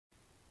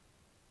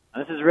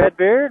This is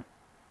Redbeard,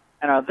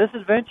 and on this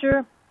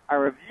adventure, I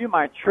review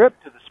my trip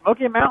to the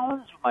Smoky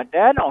Mountains with my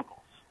dad and uncles.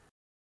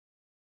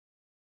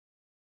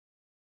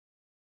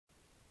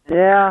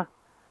 Yeah,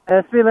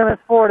 the speed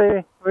limit's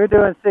 40. We're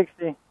doing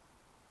 60.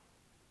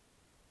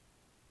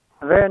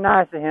 Very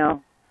nice of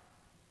him.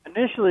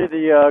 Initially,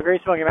 the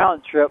Great Smoky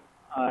Mountain trip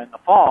in the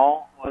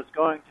fall was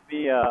going to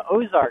be an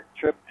Ozark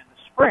trip in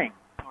the spring.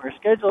 We were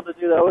scheduled to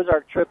do the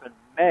Ozark trip in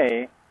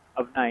May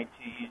of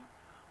 19,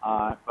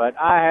 but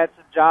I had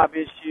some job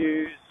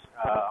issues.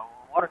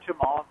 One or two of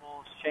my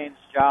uncles changed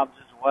jobs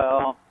as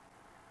well.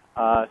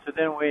 So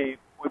then we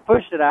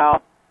pushed it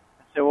out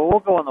and said, well, we'll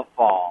go in the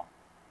fall.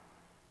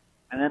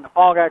 And then the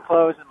fall got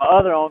close, and my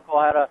other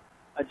uncle had a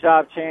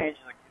job change.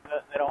 Like,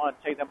 they don't want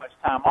to take that much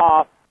time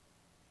off.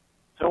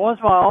 So once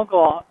my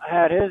uncle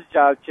had his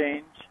job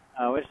change,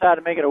 we decided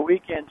to make it a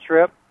weekend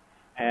trip.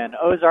 And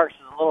Ozarks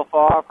is a little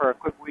far for a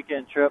quick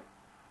weekend trip.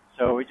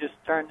 So we just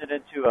turned it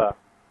into a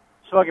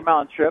Smoky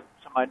Mountain trip.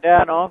 So my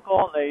dad and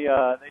uncle, they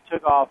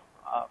took off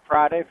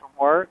Friday from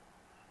work.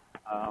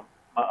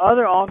 My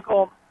other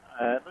uncle,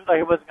 it looked like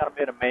he wasn't going to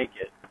be able to make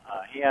it.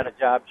 He had a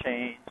job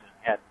change and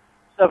had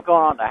stuff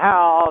going on in the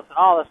house, and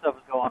all this stuff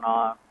was going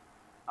on.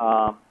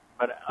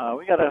 But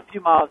we got a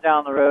few miles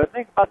down the road. I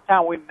think about the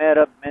time we met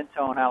up in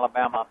Mentone,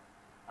 Alabama,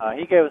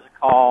 he gave us a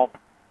call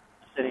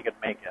and said he could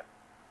make it.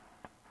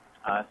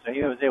 So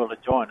he was able to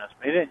join us.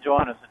 But he didn't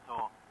join us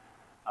until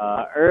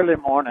early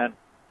morning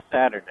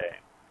Saturday.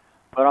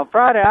 But on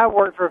Friday, I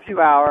worked for a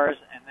few hours,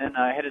 and then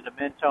I headed to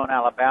Mentone,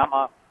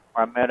 Alabama,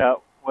 where I met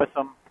up with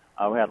them.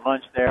 We had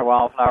lunch there,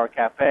 Wildflower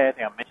Cafe. I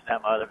think I mentioned that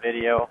in my other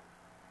video.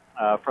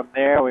 From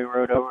there, we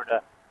rode over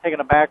to, taking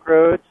the back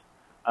roads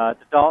to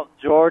Dalton,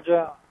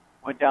 Georgia.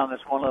 Went down this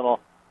one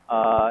little,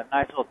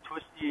 nice little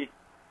twisty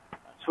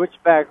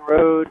switchback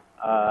road.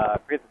 I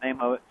forget the name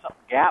of it,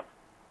 something Gap.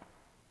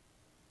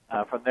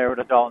 From there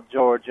to Dalton,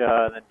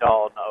 Georgia, and then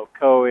Dalton to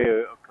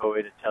Ocoee,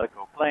 Ocoee to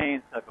Tellico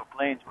Plains. Tellico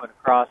Plains went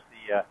across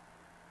the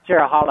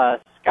Cherahalla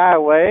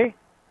Skyway.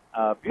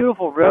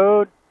 Beautiful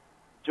road.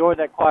 Enjoyed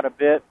that quite a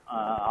bit.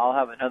 I'll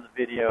have another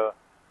video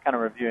kind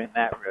of reviewing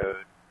that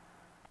road.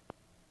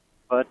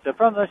 But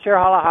from the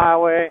Cherahalla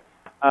Highway,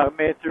 we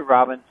made it through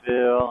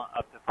Robbinsville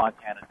up to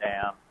Fontana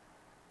Dam,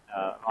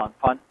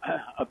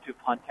 up to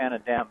Fontana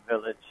Dam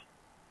Village.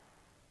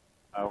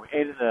 We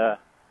ate at the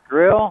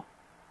grill.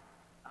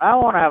 I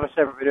want to have a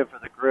separate video for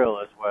the grill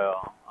as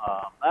well.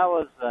 That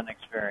was an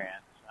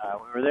experience.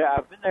 We were there.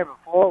 I've been there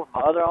before with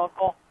my other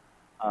uncle,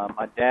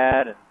 my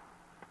dad, and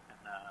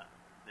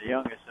the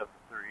youngest of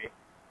the three.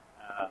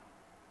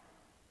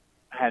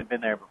 I hadn't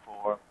been there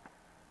before,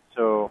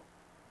 so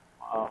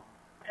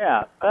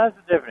yeah, that's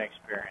a different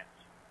experience.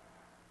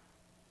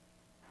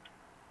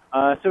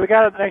 So we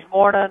got up the next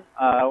morning.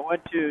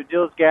 Went to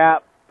Dill's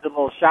Gap, did a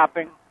little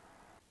shopping.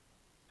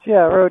 So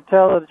yeah, rode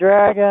Tail of the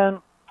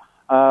Dragon.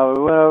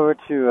 We went over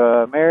to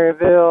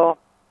Maryville,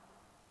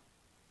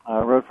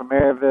 rode from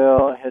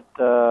Maryville, hit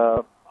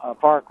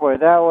Parkway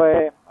that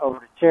way, over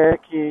to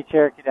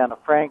Cherokee down to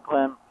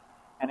Franklin,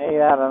 and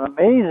ate at an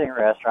amazing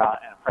restaurant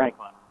in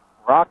Franklin.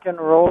 Rockin'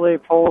 Roly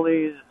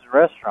Poly's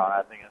restaurant,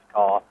 I think it's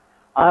called.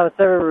 I'll have a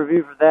separate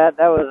review for that.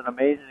 That was an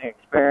amazing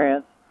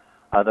experience.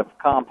 The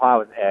pecan pie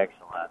was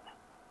excellent.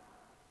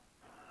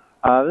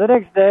 The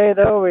next day,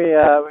 though, we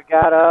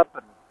got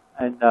up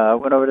and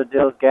went over to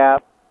Dill's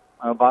Gap.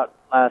 Bought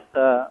last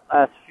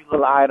few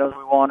little items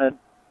we wanted,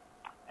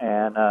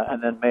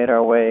 and then made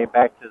our way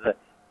back to the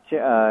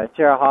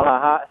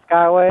Cherahalla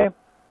Skyway.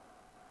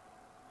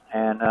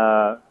 And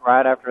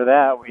right after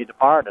that, we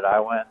departed. I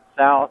went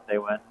south, they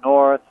went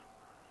north,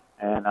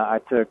 and I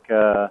took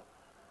the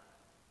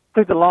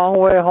long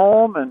way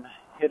home and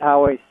hit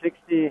Highway 60.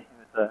 It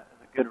was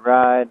a good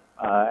ride.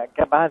 I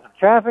got behind some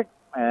traffic,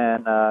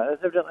 and it was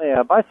evidently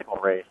a bicycle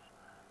race.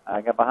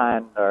 I got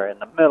behind or in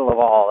the middle of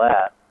all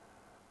that.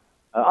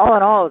 All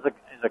in all, it was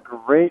a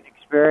great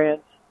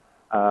experience.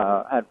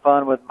 Had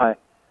fun with my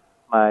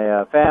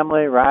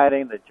family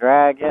riding the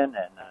Dragon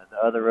and the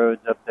other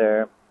roads up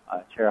there,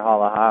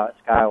 Cherahalla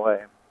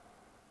Skyway.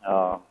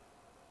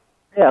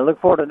 Yeah,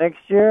 look forward to next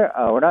year.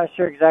 We're not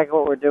sure exactly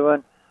what we're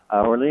doing.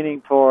 We're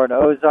leaning toward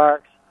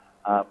Ozarks,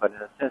 but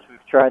since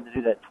we've tried to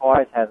do that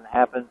twice, it hasn't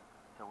happened.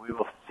 So we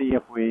will see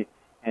if we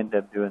end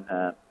up doing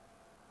that.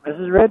 This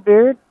is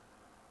Redbeard.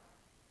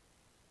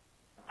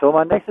 Until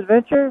my next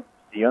adventure,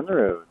 see you on the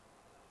road.